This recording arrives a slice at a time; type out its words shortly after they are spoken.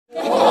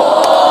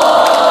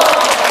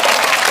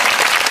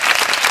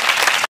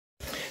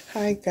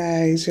Hi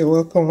guys, you're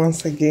welcome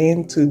once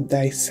again to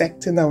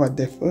dissecting our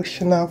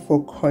devotional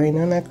for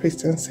KOINONIA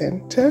Christian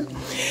Center.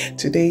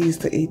 Today is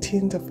the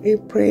 18th of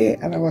April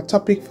and our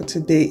topic for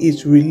today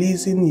is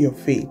releasing your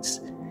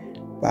faith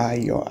by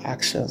your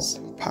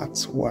actions,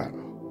 part 1.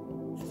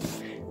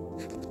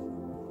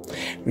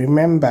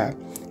 Remember,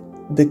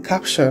 the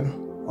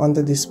caption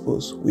under this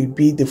post will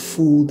be the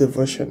full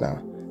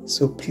devotional,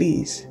 so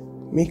please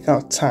make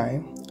out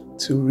time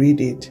to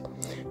read it.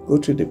 Go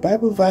to the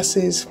Bible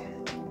verses,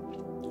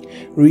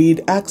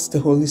 read, ask the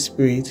Holy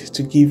Spirit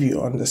to give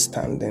you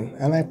understanding,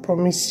 and I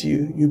promise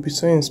you, you'll be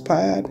so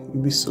inspired,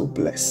 you'll be so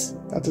blessed.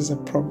 That is a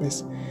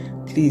promise.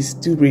 Please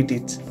do read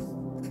it.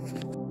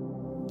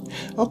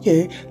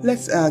 Okay,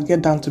 let's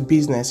get down to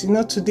business.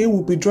 Today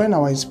we'll be drawing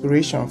our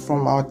inspiration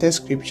from our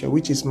text scripture,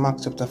 which is Mark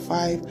chapter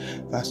 5,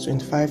 verse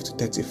 25 to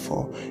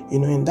 34.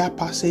 In that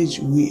passage,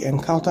 we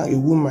encounter a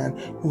woman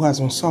who has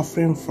been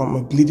suffering from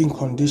a bleeding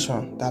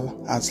condition that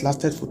has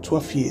lasted for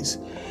 12 years.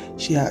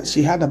 She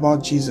heard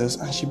about Jesus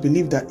and she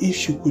believed that if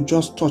she could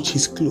just touch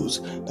his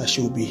clothes, that she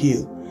would be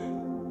healed.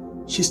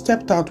 She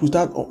stepped out with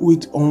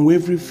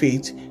unwavering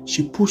faith.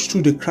 She pushed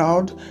through the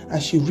crowd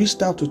and she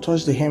reached out to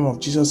touch the hem of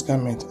Jesus'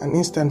 garment, and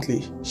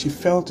instantly she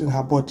felt in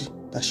her body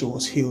that she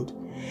was healed.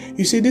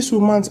 You see, this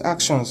woman's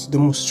actions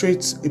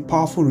demonstrates a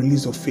powerful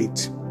release of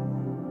faith.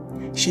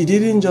 She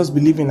didn't just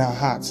believe in her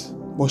heart,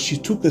 but she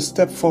took a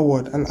step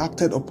forward and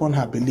acted upon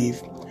her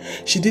belief.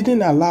 She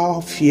didn't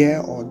allow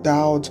fear or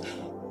doubt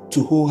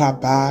to hold her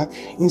back.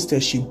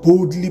 Instead, she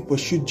boldly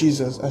pursued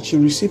Jesus and she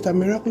received a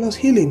miraculous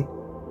healing.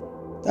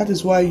 That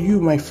is why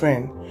you, my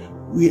friend,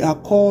 we are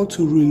called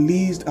to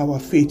release our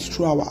faith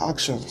through our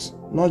actions.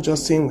 Not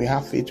just saying we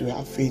have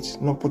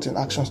faith, not putting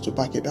actions to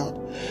back it out.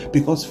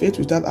 Because faith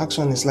without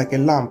action is like a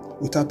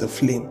lamp without a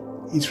flame.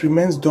 It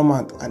remains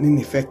dormant and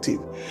ineffective.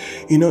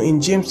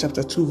 In James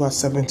chapter 2 verse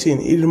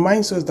 17, it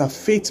reminds us that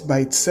faith by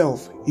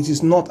itself, it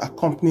is not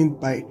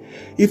accompanied by,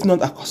 if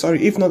not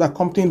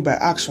accompanied by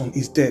action,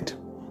 is dead.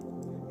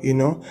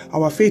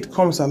 Our faith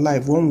comes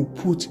alive when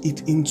we put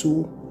it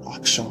into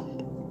action.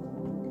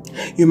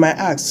 You might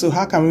ask, so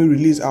how can we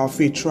release our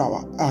faith through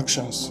our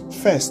actions?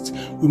 First,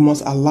 we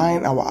must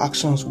align our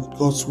actions with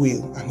God's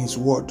will and His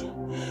word.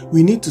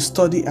 We need to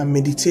study and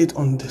meditate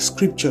on the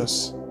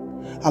scriptures,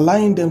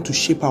 allowing them to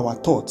shape our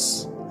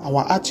thoughts,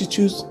 our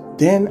attitudes,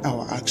 then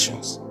our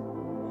actions.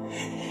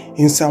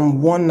 In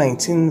Psalm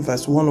 119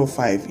 verse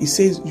 105, it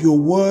says, "Your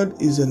word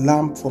is a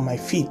lamp for my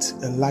feet,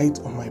 a light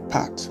on my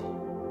path."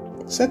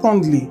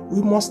 Secondly,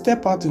 we must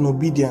step out in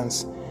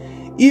obedience,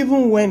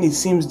 even when it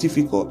seems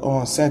difficult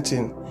or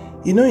uncertain.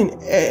 In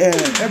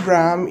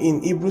Abraham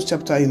in Hebrews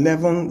chapter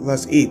 11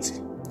 verse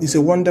 8 is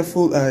a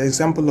wonderful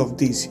example of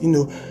this.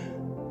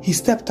 He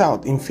stepped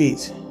out in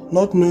faith,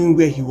 not knowing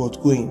where he was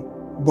going,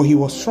 but he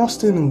was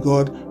trusting in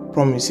God's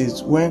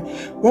promises.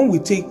 When we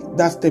take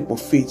that step of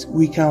faith,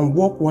 we can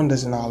work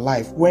wonders in our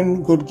life.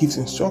 When God gives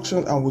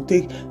instructions and we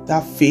take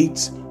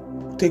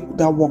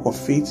that work of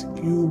faith,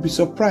 you will be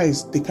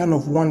surprised the kind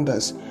of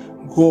wonders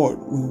God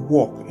will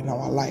work in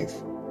our life.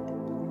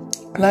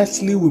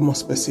 Lastly, we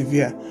must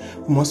persevere.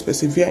 We must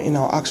persevere in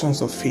our actions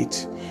of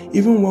faith,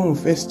 even when we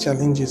face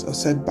challenges or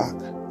setback.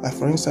 Like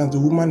for instance, the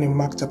woman in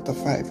Mark chapter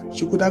 5.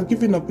 She could have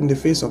given up in the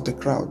face of the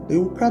crowd. The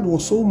crowd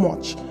was so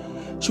much.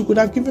 She could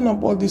have given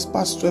up all these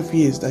past 12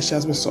 years that she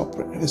has been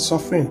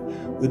suffering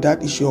with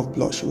that issue of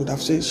blood. She would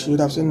have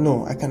said,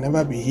 no, I can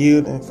never be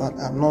healed. In fact,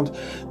 I'm not.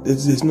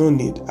 There's no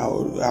need.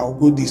 I'll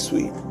go this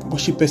way. But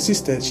she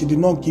persisted. She did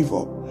not give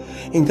up.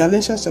 In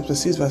Galatians chapter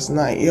 6 verse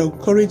 9, it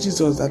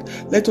encourages us that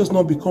let us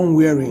not become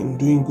weary in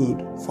doing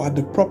good, for at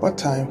the proper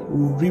time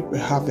we will reap a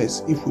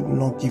harvest if we do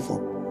not give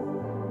up.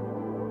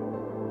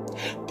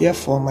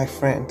 Therefore, my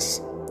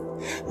friends,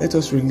 let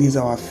us release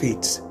our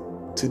faith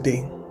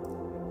today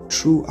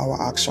through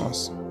our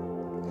actions.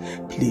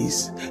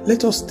 Please,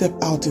 let us step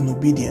out in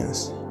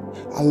obedience,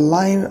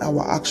 align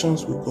our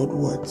actions with God's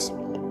words.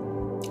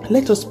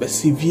 Let us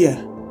persevere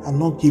and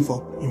not give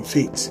up in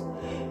faith.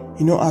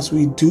 As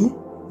we do,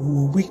 we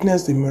will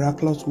witness the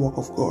miraculous work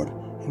of God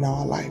in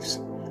our lives,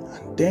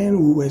 and then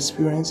we will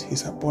experience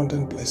His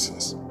abundant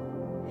blessings.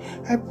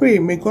 I pray,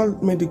 may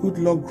the good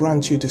Lord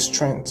grant you the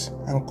strength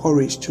and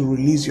courage to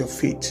release your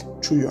faith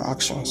through your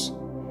actions.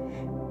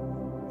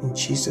 In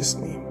Jesus'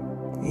 name,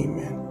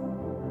 amen.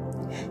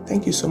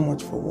 Thank you so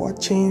much for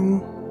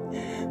watching.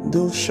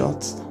 Though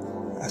short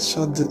as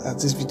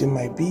this video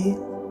might be,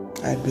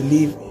 I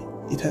believe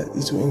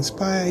it will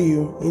inspire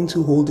you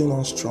into holding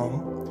on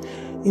strong,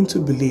 into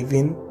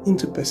believing,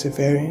 into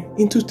persevering,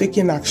 into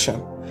taking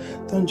action.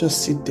 Don't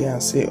just sit there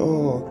and say,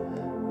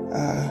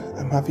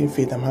 I'm having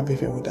faith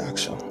with the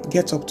action.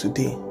 Get up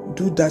today.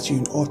 Do that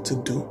you ought to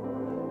do.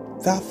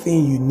 That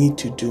thing you need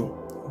to do.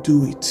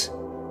 Do it.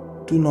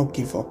 Do not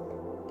give up.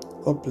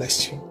 God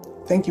bless you.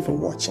 Thank you for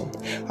watching.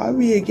 I'll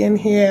be again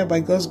here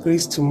by God's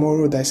grace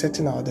tomorrow,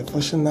 dissecting our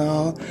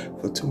devotional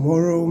for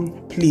tomorrow.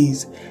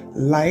 Please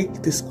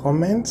like this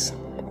comment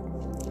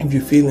if you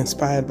feel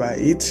inspired by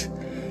it.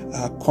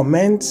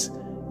 Comment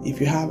if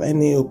you have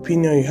any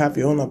opinion, you have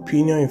your own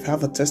opinion, if you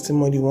have a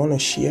testimony you want to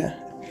share.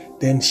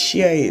 then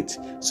share it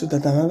so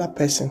that another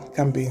person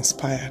can be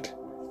inspired.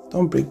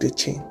 Don't break the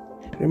chain.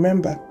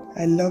 Remember,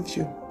 I love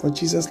you, but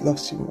Jesus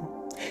loves you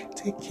more.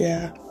 Take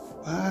care.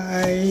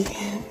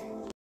 Bye.